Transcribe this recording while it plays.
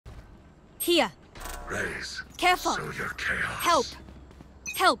Here. Raise. Careful. Sow your chaos. Help.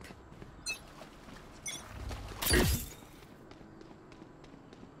 Help.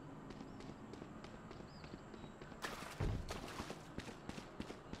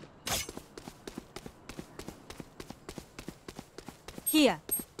 Here.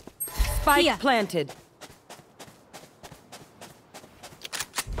 Spike Here. planted.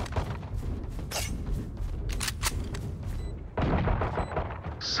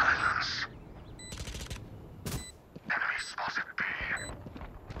 Silence. Enemy spotted B.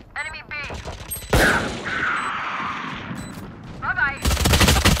 Enemy B. Bye-bye.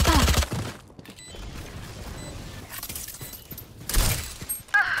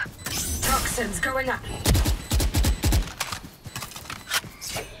 Toxins going up.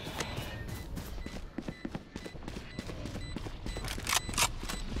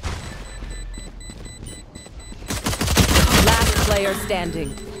 Last player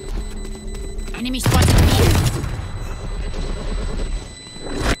standing. Enemy spotted me.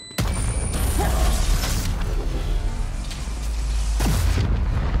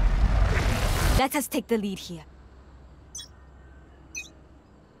 Let us take the lead here.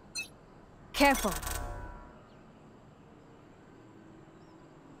 Careful.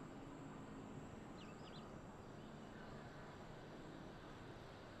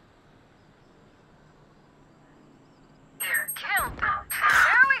 They're killed.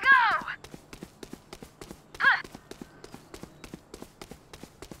 There we go. Huh.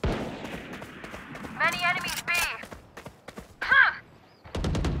 Many enemies B. Huh.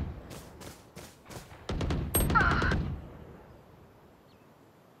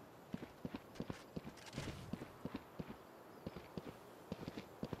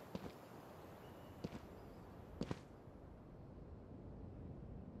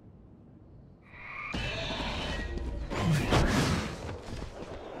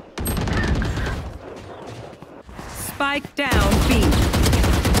 Spike down B.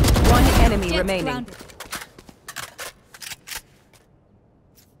 One enemy Jets remaining. grounded.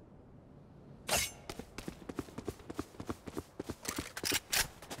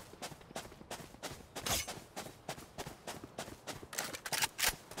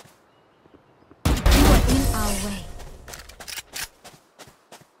 You are in our way.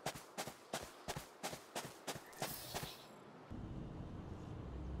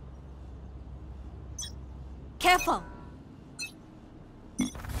 Careful!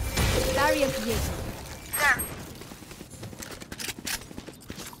 Barrier created. There.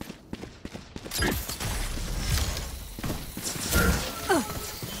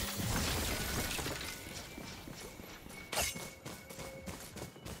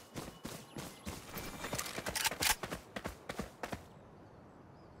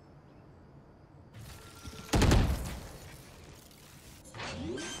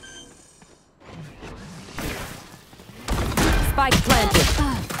 Spike planted.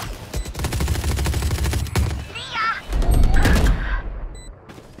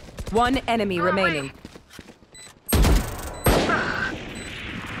 One enemy remaining.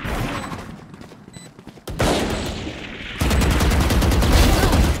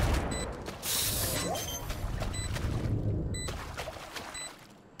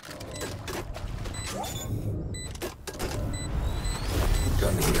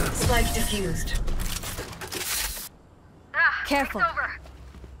 Done here. Spike diffused. Careful. It's over.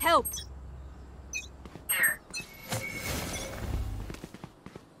 Help! There.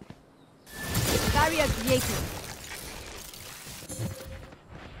 Barrier created.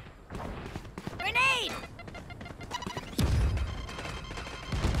 Grenade!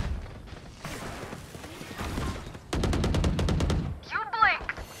 You blink.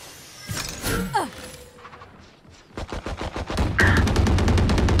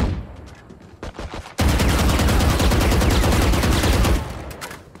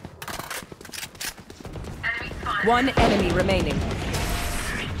 Enemy spotted. One enemy remaining.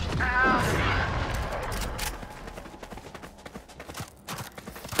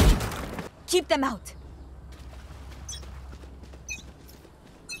 Keep them out.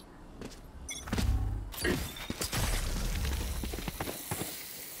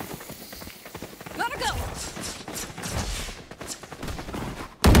 Gotta go!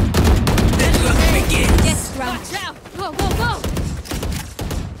 Get grounded. Watch out! Whoa, whoa, whoa!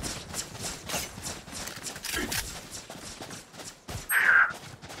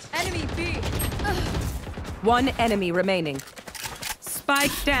 Enemy B. One enemy remaining.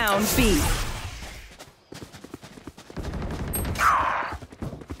 Spike down B.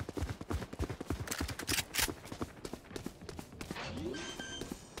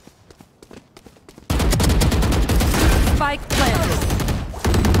 Spike planted.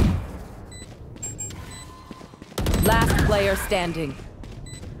 Last player standing.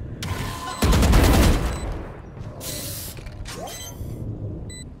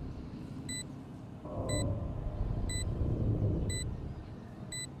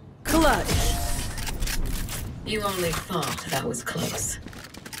 Clutch. You only thought that was close.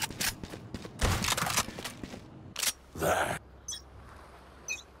 There.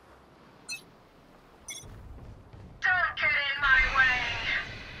 Don't get in my way.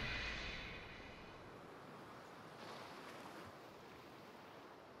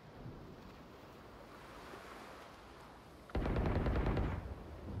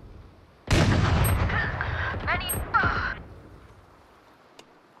 Any.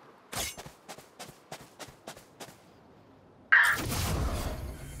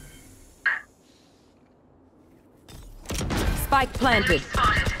 Spike planted.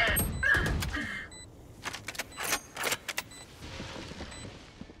 Spotted A.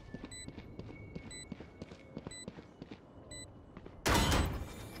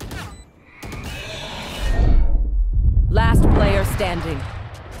 Last player standing.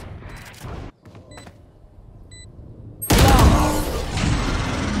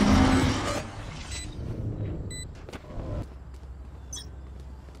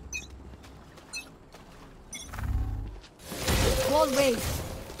 Wall raised.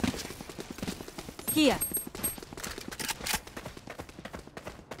 Here.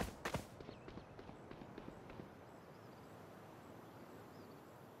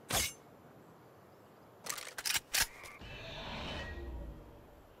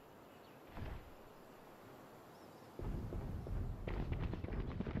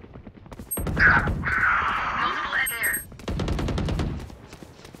 Multiple air.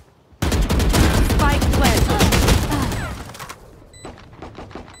 Spike planted.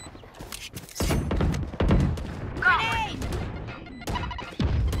 Grenade!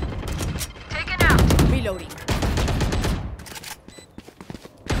 Taken out. Reloading.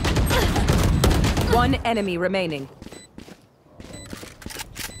 One enemy remaining.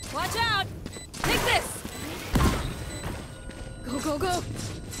 Watch out! Take this! Go, go, go!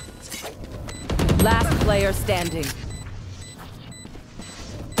 Last player standing.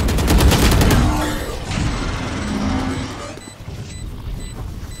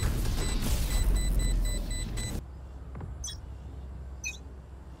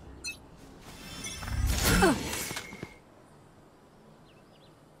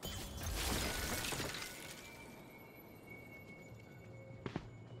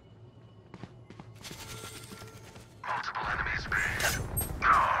 Multiple enemies B.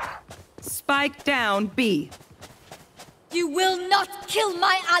 Spike down B. You will not kill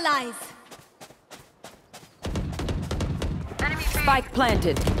my allies! Enemy B. Spike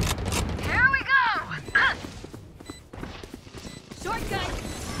planted. Here we go. Shortcut!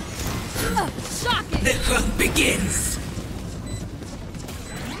 Shocking! The hunt begins!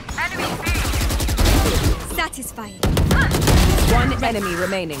 Enemy B. Satisfying. One enemy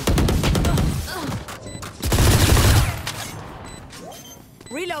remaining.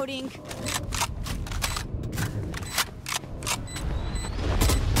 Reloading.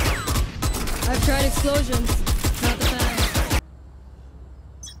 I've tried explosions. Not the fan.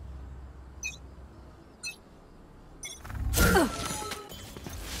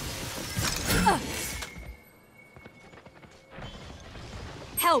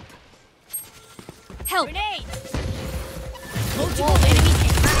 Help! Help! Grenade! Multiple enemies.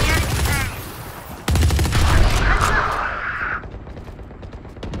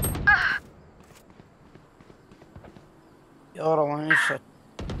 يورو وين شت.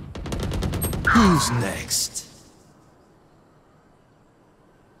 Who's next?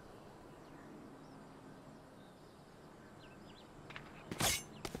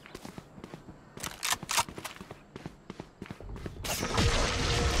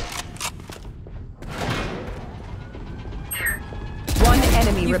 One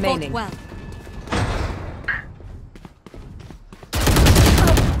enemy You remaining. fought well.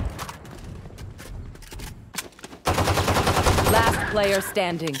 Last player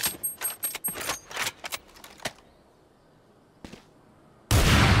standing.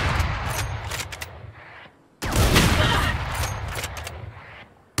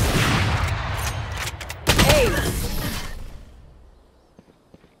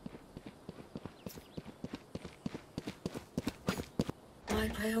 My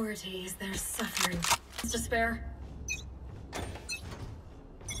priority is their suffering. To spare.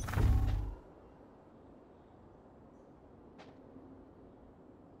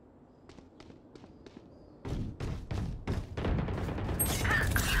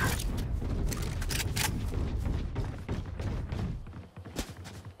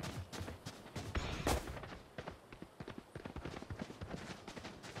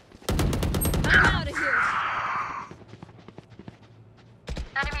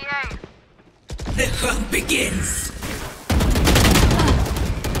 hunt begins.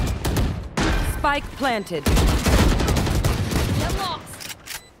 Spike planted. Get lost.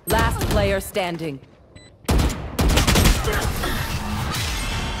 Last player standing.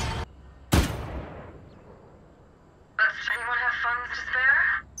 Anyone have funds to spare?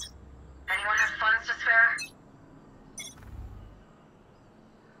 Anyone have funds to spare?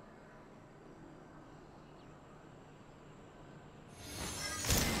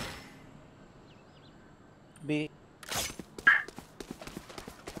 B.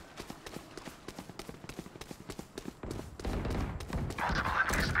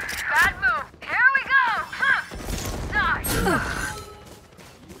 Bad move. Here we go. Huh. Die.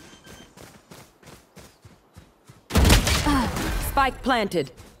 Spike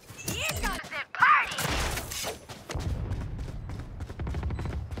planted. Here comes the party.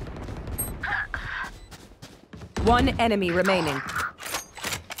 One enemy remaining.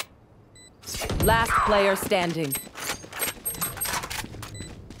 Last player standing.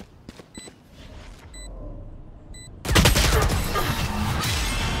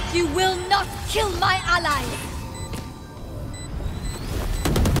 You will not kill my ally.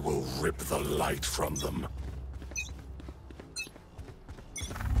 We'll rip the light from them.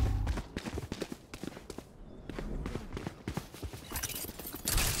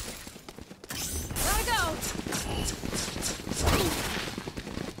 Gotta go.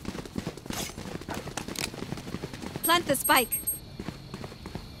 Plant the spike.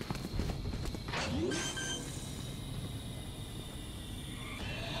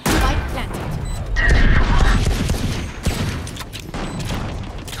 Spike planted.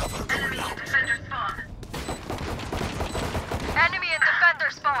 Cover going out. Defender spawn. Enemy and defender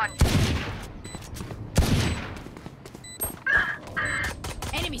spawn.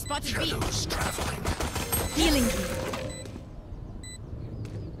 Enemy spotted B. Shadows traveling. Healing you.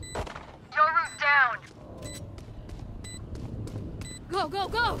 YORU's down. Go, go,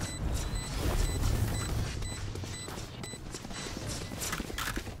 go.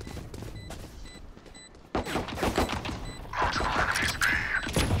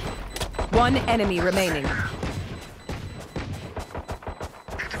 One enemy remaining.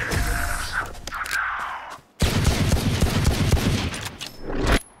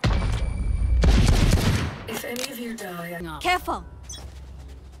 If any of you die, Careful.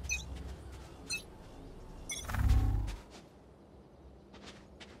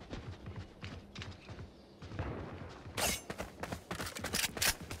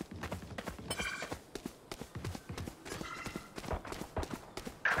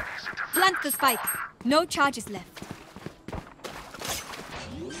 Plant the spike. No charges left.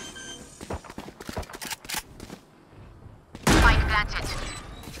 Spike planted.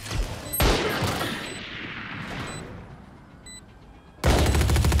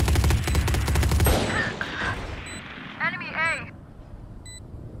 Enemy A.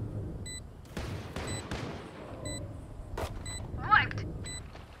 Wiped.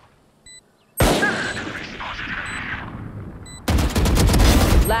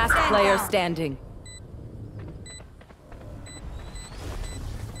 Last Stand player down. standing.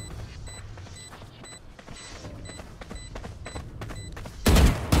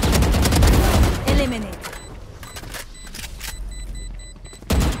 Eliminate.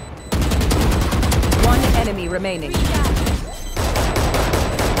 One enemy remaining. Three down.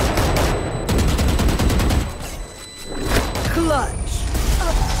 Clutch.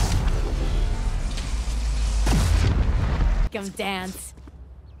 Come dance.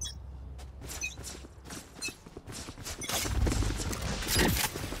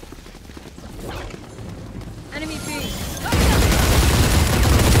 Enemy B.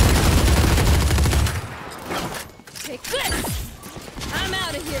 Take this. I'm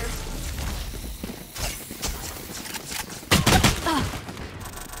out of here.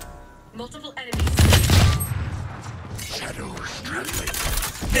 multiple enemies. Shadows traveling.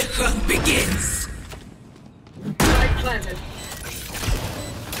 The hunt begins. Spike planted.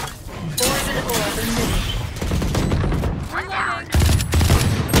 Poison orb emitted. Reloading.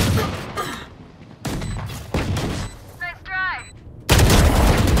 Nice try.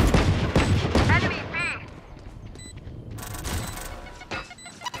 Enemy B.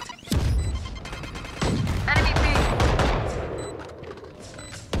 Enemy B.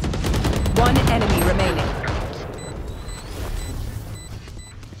 One enemy remaining.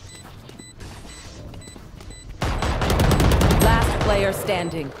 Last player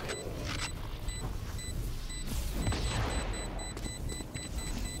standing.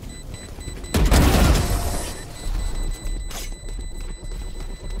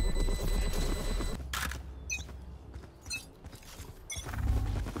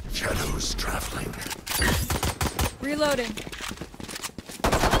 Shadows traveling. Reloading.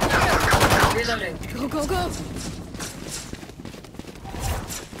 Reloading. Go, go, go.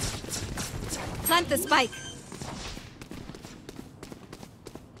 Plant the spike.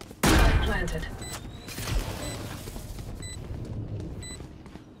 Spike planted.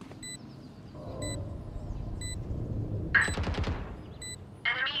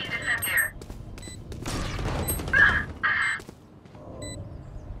 Enemy defender.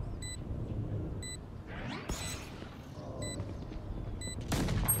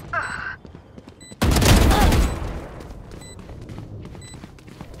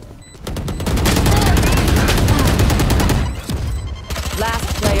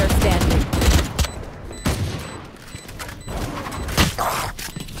 Last player standing.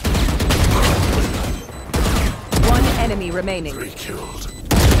 One enemy remaining. 3 killed.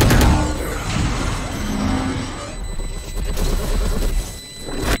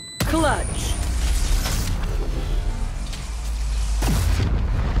 Clutch.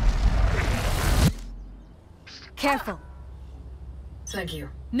 Careful. Thank you.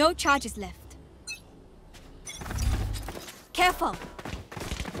 No charges left. Careful.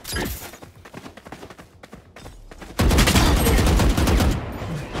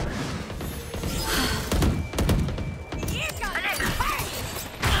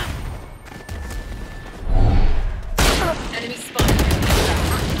 Enemy spotted.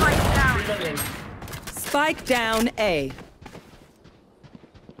 Reloading. Spike down A.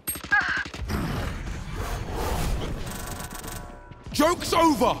 Joke's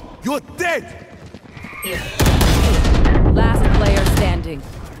over! You're dead! Here. Last player standing.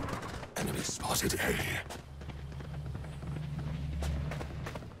 Enemy spotted A.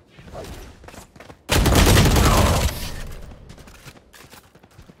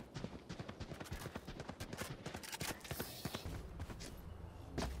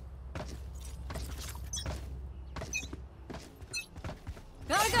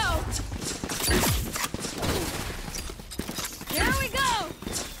 Gotta go. Here we go.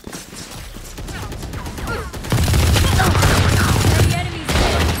 The enemy's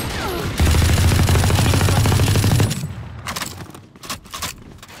dead.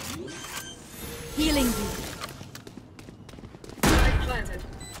 Healing you. Spike planted.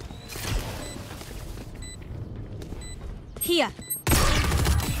 Here.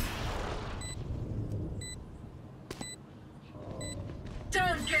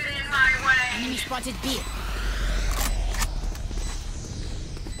 Don't get in my way. Enemy spotted B.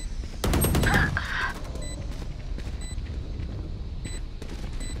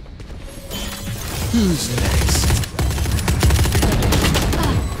 Who's next?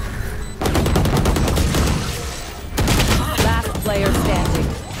 Last player standing.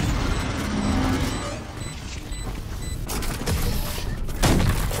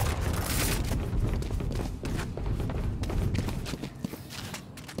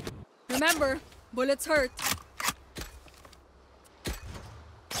 Remember, bullets hurt.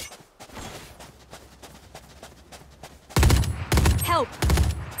 Help!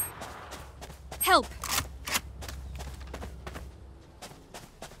 Help!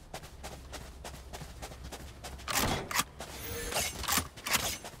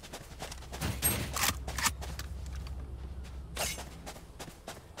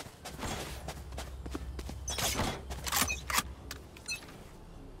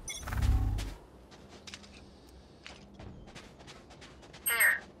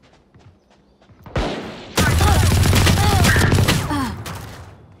 Here.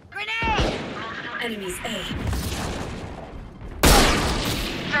 Grenade! Enemies A.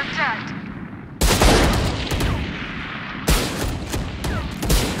 Protect.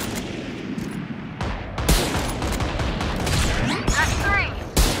 That's 3.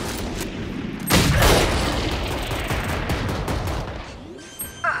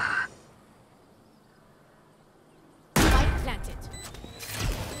 Spike planted.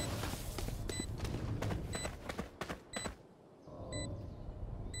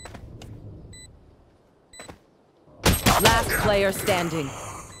 Last player standing.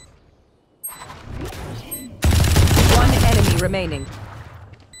 One enemy remaining.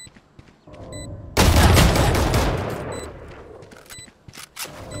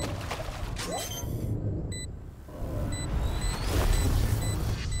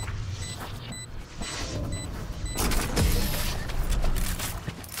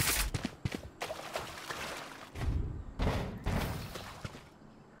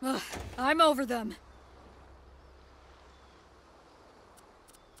 Ugh, I'm over them.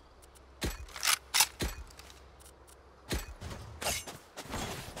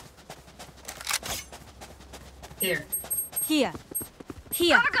 Here. Here.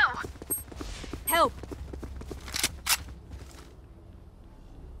 Here. Gotta go. Help.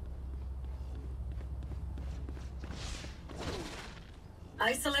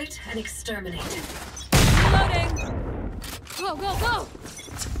 Isolate and exterminate. Reloading. Go, go, go.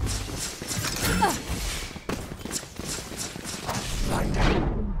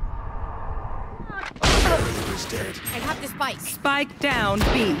 He's dead. I have this bike. Spike down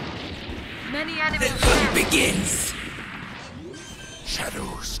B. Many The enemies. hunt begins.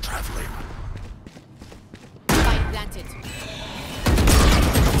 Shadows traveling. Spike planted.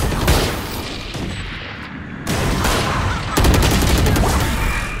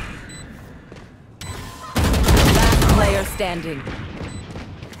 Last player standing.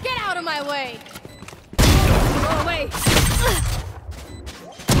 Get out of my way. Go away.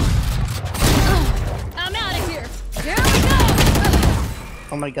 I'm out of here. Here we go.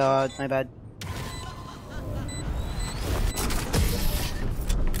 Oh my god, my bad.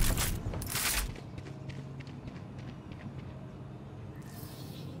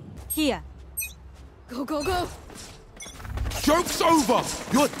 Here. Go, go, go. Joke's over!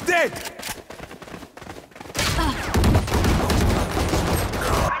 You're dead!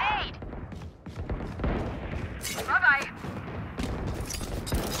 Grenade! Bye-bye.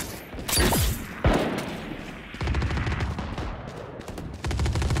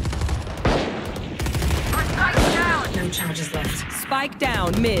 Our spike's down! No charges left. Spike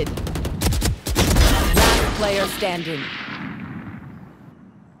down mid. Last player standing.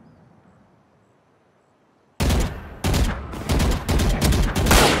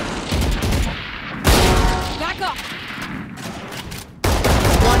 Back up.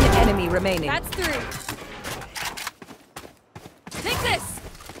 One enemy remaining. That's 3. Take this.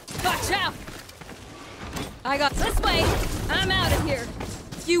 Watch out. I got this way. I'm out of here.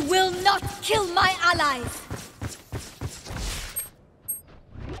 You will not kill my allies.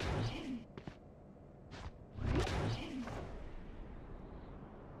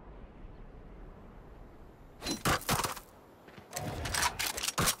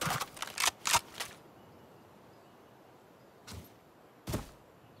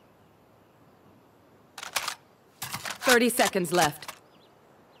 Thirty seconds left.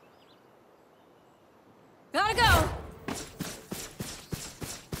 Gotta go.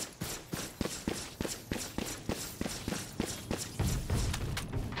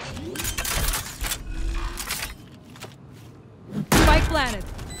 Spike planted.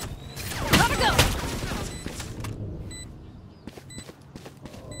 Gotta go.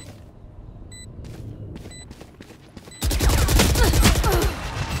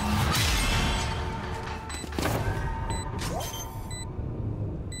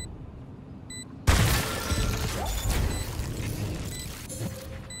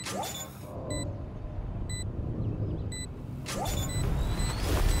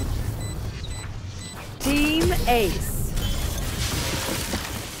 Team Ace.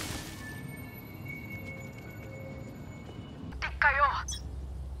 Tik kayo!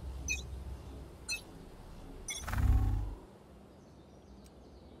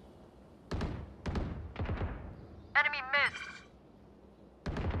 Enemy missed.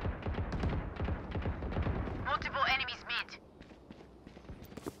 Multiple enemies mid.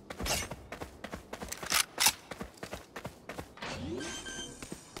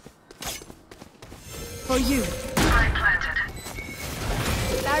 For you. Spike planted.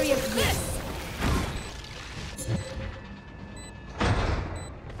 Barrier here.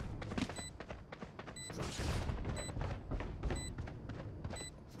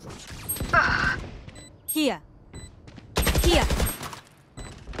 Here. Here.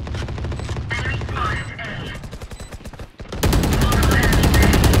 Enemy spotted A.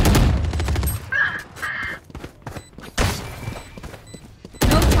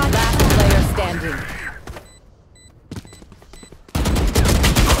 No charge. Last player standing.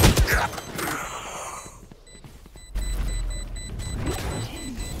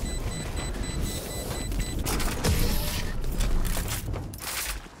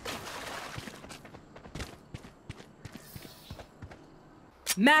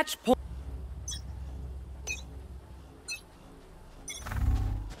 Match point.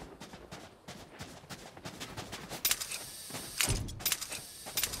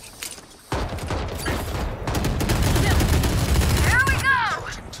 Here we go!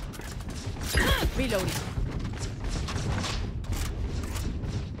 Reloading.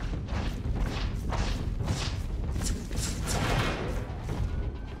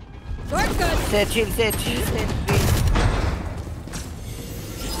 We're good. Sit, chill, sit, chill, sit.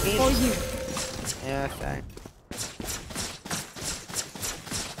 For you. Yeah, fine.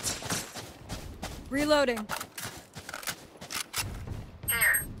 Reloading.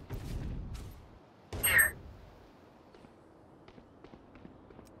 Here. Here.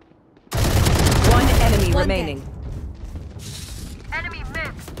 One enemy One remaining. Enemy missed.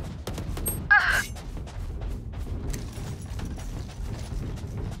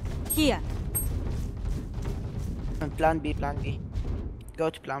 Here. Plan B, plan B. Go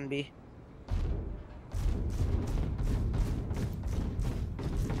to plan B.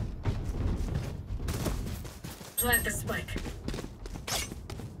 Plant the spike.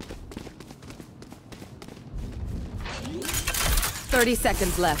 Thirty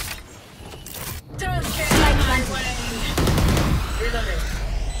seconds left. Don't get in my way. Reloading.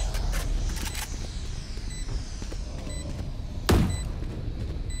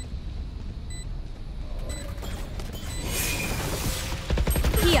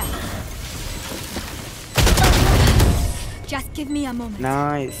 Here. Just give me a moment.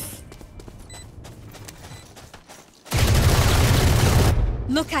 Nice.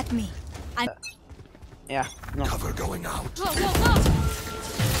 Look at me. I'm. Yeah, no. Cover going out. Whoa, whoa, whoa!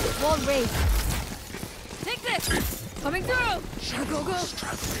 Wall raised. Take this! Coming through! Go, go!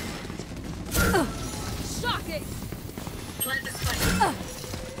 Shocking! Plant the spike.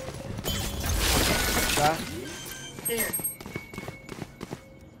 That. Here.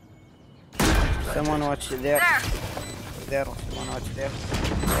 Someone watch it there. There, someone watch there.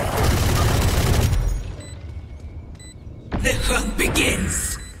 The hunt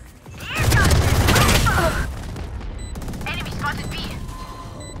begins. Enemy spotted B.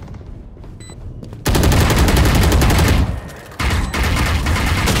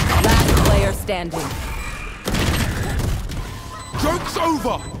 Last player standing. Joke's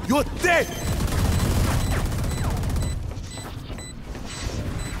over! You're dead!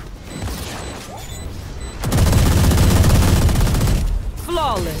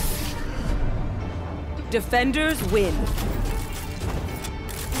 Flawless. Defenders win.